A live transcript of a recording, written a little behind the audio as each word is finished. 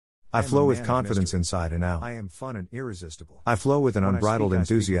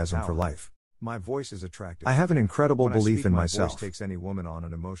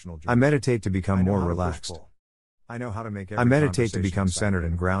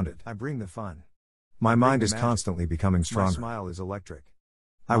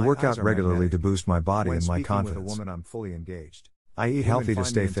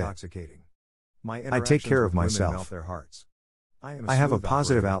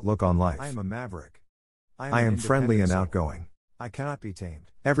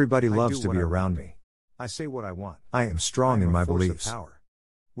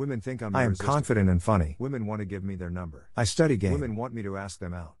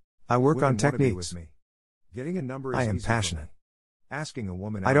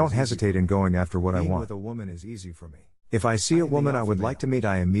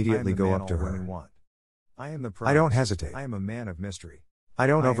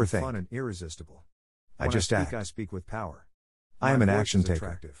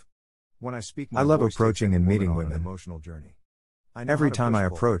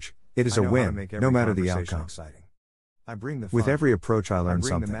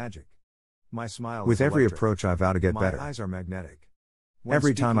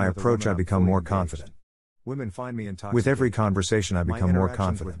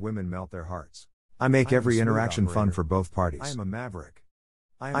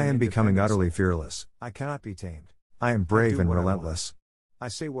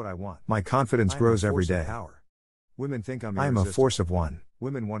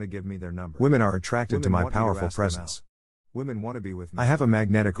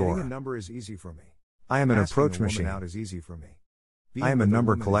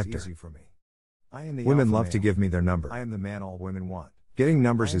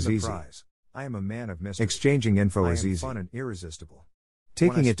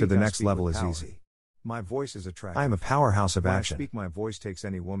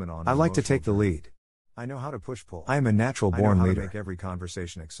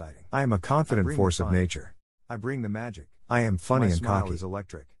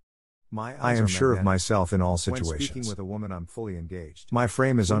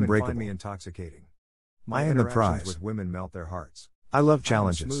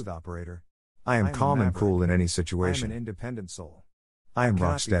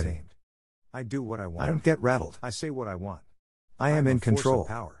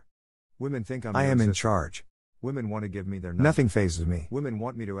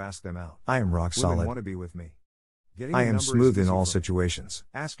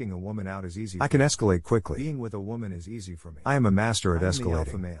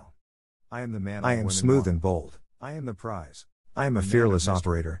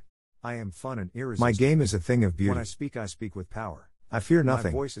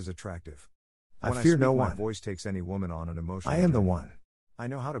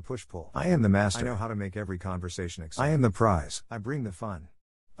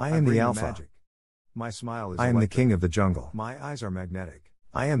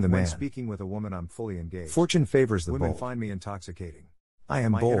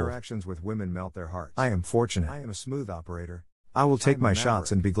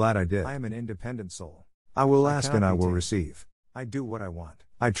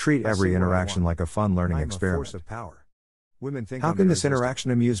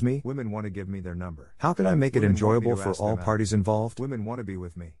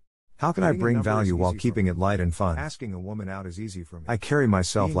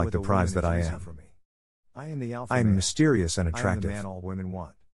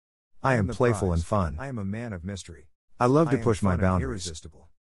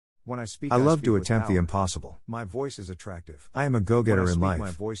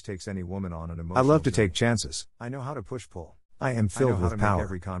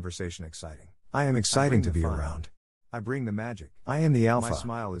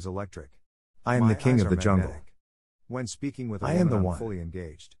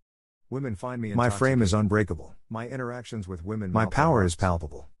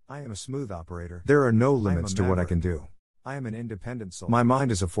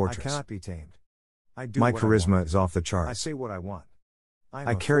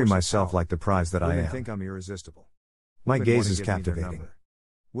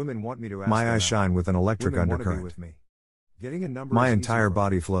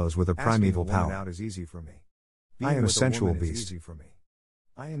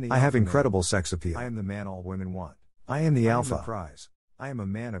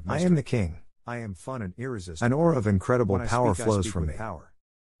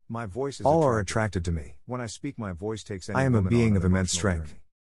voice takes any I am a woman being on of an immense emotional strength. journey.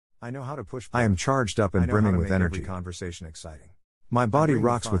 I know how to push. I am charged up I and know how to brimming with make every energy. conversation exciting. My body bring the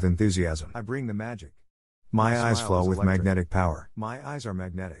rocks with fun. enthusiasm. I bring the magic. My eyes smile flow is with electric. magnetic power. My eyes are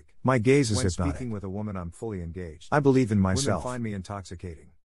magnetic. My gaze is When hypnotic. speaking with a woman, I'm fully engaged. I believe in Women myself. find me intoxicating.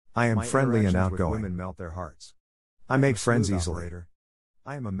 I am My friendly and interactions with outgoing. women melt their hearts. I am make a friends smooth easily. operator.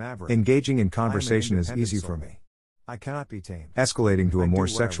 I am a maverick. Engaging in conversation is independent easy soul. for me. I cannot be tamed. Escalating to I a do more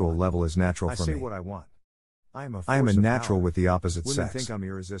what I sexual want. level is natural I for say me. what I want. I am a I am a force of natural power. with the opposite Women sex. think I'm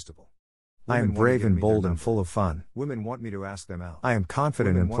irresistible. I am Women wanna brave give and me their bold and number. full of fun. Women want me to ask them out. I am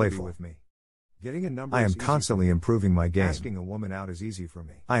confident Women and wanna be playful. with me. Getting a number I is am easy for constantly me. improving my game. Asking a woman out is easy for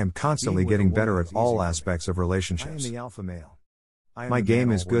me. I am constantly Being with a getting woman better is at easy all for me. aspects of I am relationships. the alpha male. I am My the game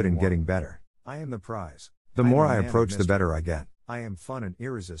man is all good women and getting want. better. I am the prize. The I am more a I man of approach, the mystery. better I get. I am fun and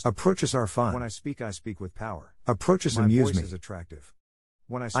irresistible. Approaches are When I fun. speak with power. Approaches My amuse voice me. is attractive.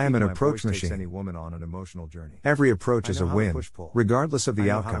 When I speak, I am an my approach voice takes machine. any woman on an emotional journey. Every approach I is know a how to win, push-pull. regardless of I the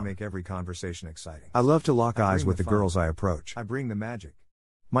know how to outcome. make every conversation exciting. I love to lock I eyes bring with the the fun. girls I approach. I bring the magic.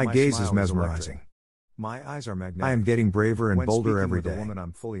 My My gaze smile is is mesmerizing. electric. My eyes are magnetic. I am getting braver and When bolder speaking every with a day. woman,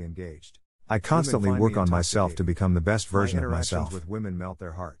 I'm fully engaged. I constantly find work me on myself to intoxicating. become the best My version of interactions myself. with women melt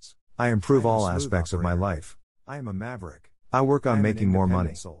their hearts. I improve I am a all smooth aspects of my operator. life. I am a maverick. I work I on am an making more money.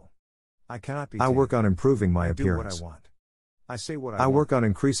 independent soul. I cannot be I tamed. work on improving my I do what I appearance. want. I say what I want. work on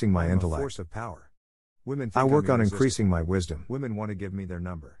increasing my I am a intellect. force of power. Women think I work I'm on irresistible. increasing my wisdom. Women want to give me their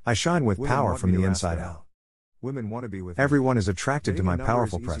number. I shine with Women power want from me the to ask inside them out. Women want to be with me. Everyone is attracted to Getting my a number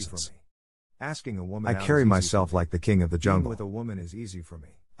powerful is easy for presence. me. Asking a woman I out carry is easy myself for me. like the king of the Being jungle. with a woman is easy for me.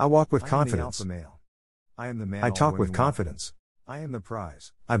 I walk with I am confidence. the alpha male. I am the man I all talk women with want. confidence. I am the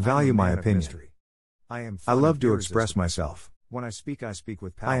prize. I I am a value my man of opinion. mystery. I am I fun love and to express irresistible. myself. When I speak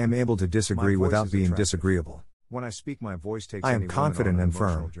with power. I am able to disagree voice without is being attractive. disagreeable. When I speak, my voice takes I am any woman confident on an and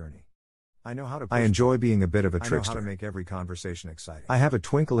emotional firm. journey. I know how to I push enjoy being a bit of a I know how to trickster. make every conversation exciting. I have a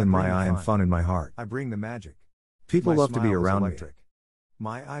twinkle I in bring my the eye and fun. fun in my heart. I bring the magic. People My love to be smile is around me. electric.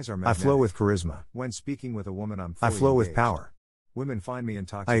 My eyes are I magnetic. flow with charisma. When speaking with a woman, I'm I fully flow with engaged. power. Women find me I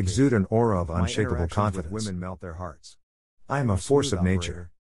intoxicating. exude an aura of My unshakable interactions confidence. with women melt their hearts. I am a force smooth of nature.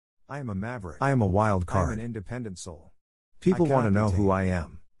 operator. I am a maverick. I am a wild I am an card. independent soul. People I want to cannot know be who tamed. I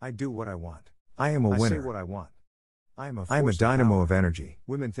am. I do what I want. I am a I say winner. what I want. I am a I am a force of dynamo power. of energy.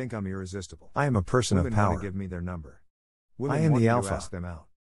 Women think I'm irresistible. I am a person Women of want power. to give me their number. I Women am want the me to alpha. ask them out.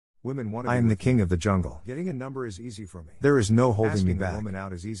 Women want to I be am the with me. king of the jungle. Getting a number is easy for me. There is no holding me Asking a back. woman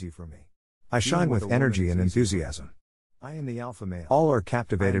out is easy for me. I shine with with a woman energy is and easy for me. enthusiasm. I am the alpha male. All are I am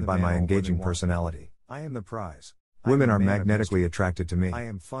captivated the by man my all women engaging want. personality. I am the prize. I Women am a are man of magnetically mystery. attracted to me. I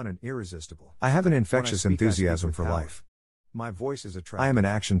am fun and irresistible. I have an When I infectious speak enthusiasm with for power. life. My voice is attractive. I am an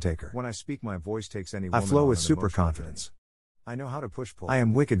action taker. When I speak, my voice takes any I woman flow on with an super emotional confidence. journey. I know how to push-pull. I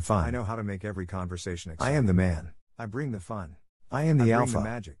am wicked fun. I know how to make every conversation I exciting. am the man. I bring the fun. I am I the bring alpha. the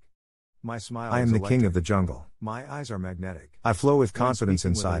magic. My smile I is am the king electric. of the jungle. My eyes are magnetic. I flow with When confidence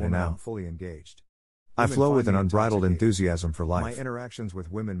speaking with a inside and woman, I'm out. fully engaged. I Women flow find with an me unbridled intoxicating. enthusiasm for My life. interactions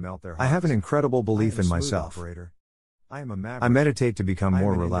with women melt their hearts. I have an incredible belief I am a in smooth myself. Operator. I am a maverick. I meditate to become I am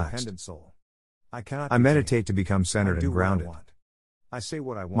more an relaxed. independent soul. I cannot I be meditate tamed. to become I centered do and what I grounded. want. I say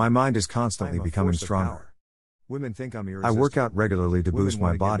what I want. My mind is I constantly am a becoming force of stronger. power. Women think I'm I irresistible. work out regularly to Women boost wanna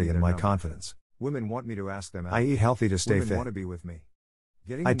my give body me and their my number. confidence. Women want me to ask them out. I eat healthy to stay Women fit. want to be with me.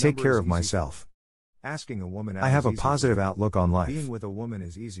 Getting I a take number care is of easy. myself. Asking a woman out I have is a easy for positive me. outlook on life. Being with a woman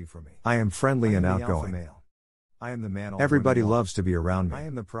is easy for me. I am friendly I am and the alpha outgoing. male. I am the man all Everybody women want. loves to be around I me.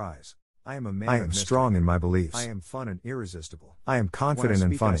 am the prize. I am a man I of am mystery. strong in my beliefs. I am fun and irresistible. I am When confident I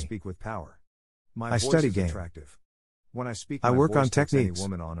and speak, funny. I speak with power. My I voice study is game. attractive. When I speak, I my work voice on takes any techniques.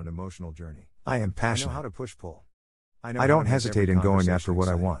 woman on an emotional journey. I am I know how passionate. to push-pull. know I how don't to make hesitate every in going conversation after what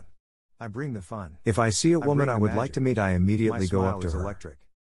I exciting.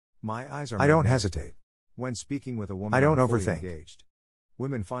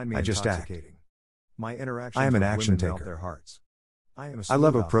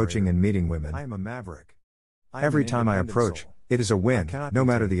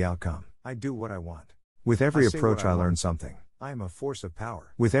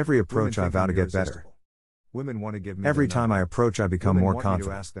 Women want to give me Every their time I number. approach, I become Women more want me to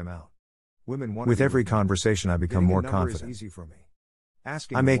confident. ask them out. Women With every conversation, I become more confident. Is easy for me.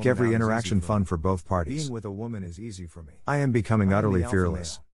 Asking I a make woman every out is interaction easy for fun me. for both parties. Being with a woman is easy for me. I am becoming I am utterly the alpha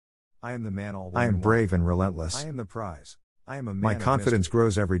fearless. male. I am the man all I am women brave want. and relentless. I am the prize. I am a man My of confidence mystery.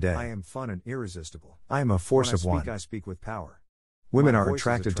 grows every day. I am fun and irresistible. I am a force When of one. I speak with power. Women My are voice is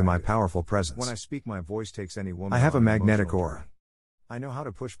attracted to my attractive. powerful presence. When I speak, my voice takes any woman. I have on a an magnetic emotional aura. journey. I know how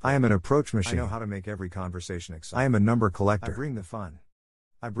to push. I am an approach I machine. know how to make every conversation exciting. I am a number I collector. bring the fun.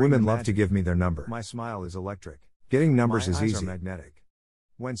 I bring Women the love magic. to give me their number. My smile is electric. Getting numbers My is eyes easy. are magnetic.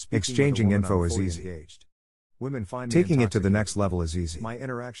 When speaking Exchanging with a woman, info I'm is fully easy. engaged. Women find me Taking it to the intoxicating. next level is easy. My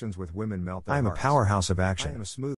interactions with women melt their I am a hearts. powerhouse of I action. am a smooth